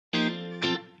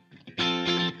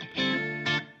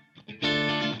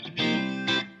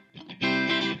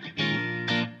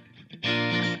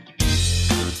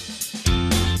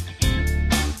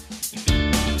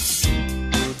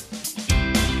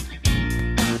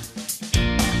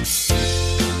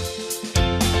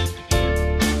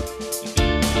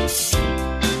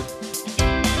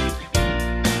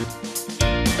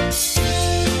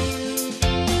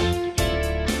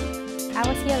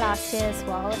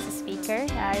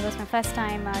It was my first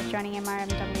time joining MRMW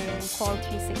in Qual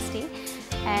 360,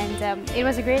 and it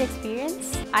was a great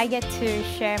experience. I get to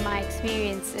share my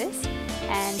experiences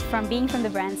and from being from the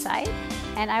brand side,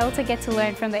 and I also get to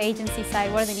learn from the agency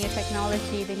side what are the new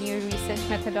technology, the new research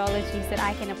methodologies that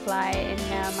I can apply in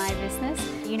my business.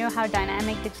 You know how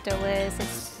dynamic digital is,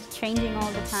 it's changing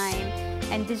all the time,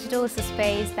 and digital is a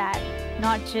space that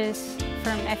not just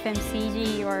from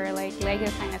FMCG or like Lego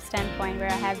kind of standpoint where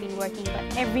I have been working,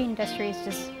 but every industry is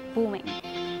just booming.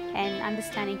 And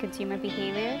understanding consumer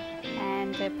behavior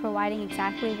and providing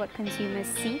exactly what consumers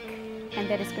seek, and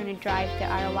that is going to drive the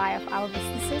ROI of our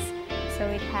businesses. So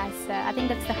it has, I think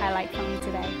that's the highlight for me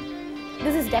today.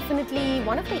 This is definitely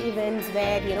one of the events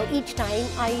where, each time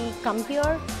I come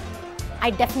here, I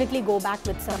definitely go back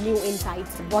with some new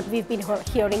insights. What we've been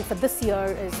hearing for this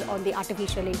year is on the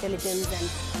artificial intelligence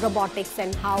and robotics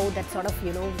and how that's sort of,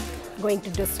 going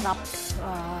to disrupt,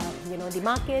 the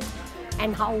market,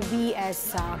 and how we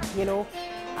as,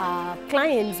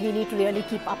 clients, we need to really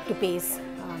keep up to pace.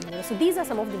 So these are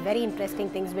some of the very interesting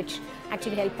things which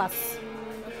actually help us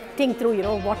think through,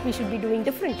 what we should be doing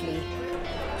differently.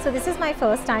 So this is my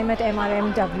first time at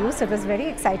MRMW, so it was very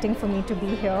exciting for me to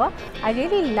be here. I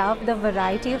really love the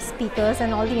variety of speakers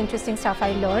and all the interesting stuff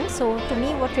I learned. So to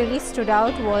me, what really stood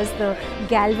out was the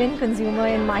Galvin consumer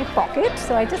in my pocket.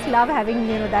 So I just love having,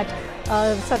 that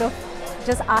sort of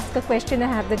just ask a question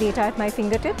and have the data at my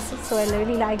fingertips. So I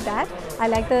really like that. I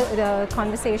like the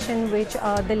conversation which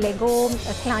the Lego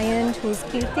client who's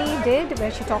Kirti did,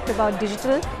 where she talked about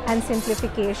digital and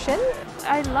simplification.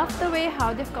 I love the way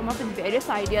how they've come up with various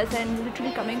ideas and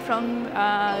literally coming from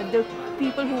the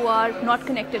people who are not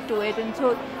connected to it, and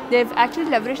so they've actually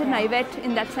leveraged the NIVET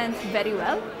in that sense very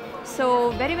well.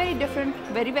 So very, very different,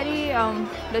 very, very,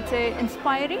 let's say,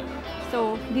 inspiring.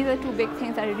 So these are two big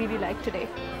things I really like today.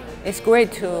 It's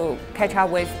great to catch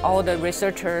up with all the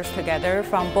researchers together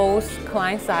from both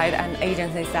client side and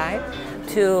agency side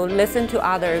to listen to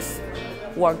others'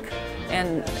 work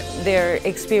and their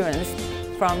experience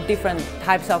from different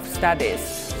types of studies.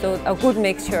 So a good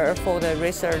mixture for the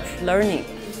research learning.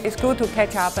 It's good to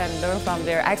catch up and learn from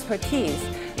their expertise.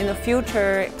 In the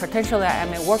future, potentially I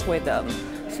may work with them.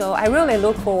 So I really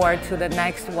look forward to the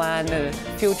next one, the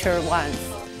future ones.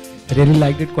 I really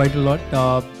liked it quite a lot.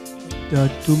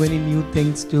 Too many new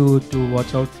things to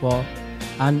watch out for,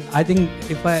 and I think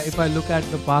if I look at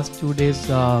the past 2 days,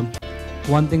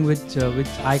 one thing which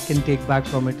I can take back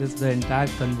from it is the entire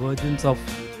convergence of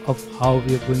how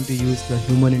we are going to use the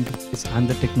human interface and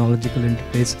the technological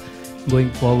interface going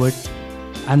forward,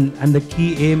 and the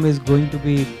key aim is going to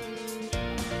be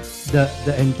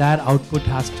the entire output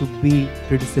has to be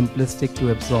pretty simplistic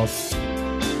to absorb.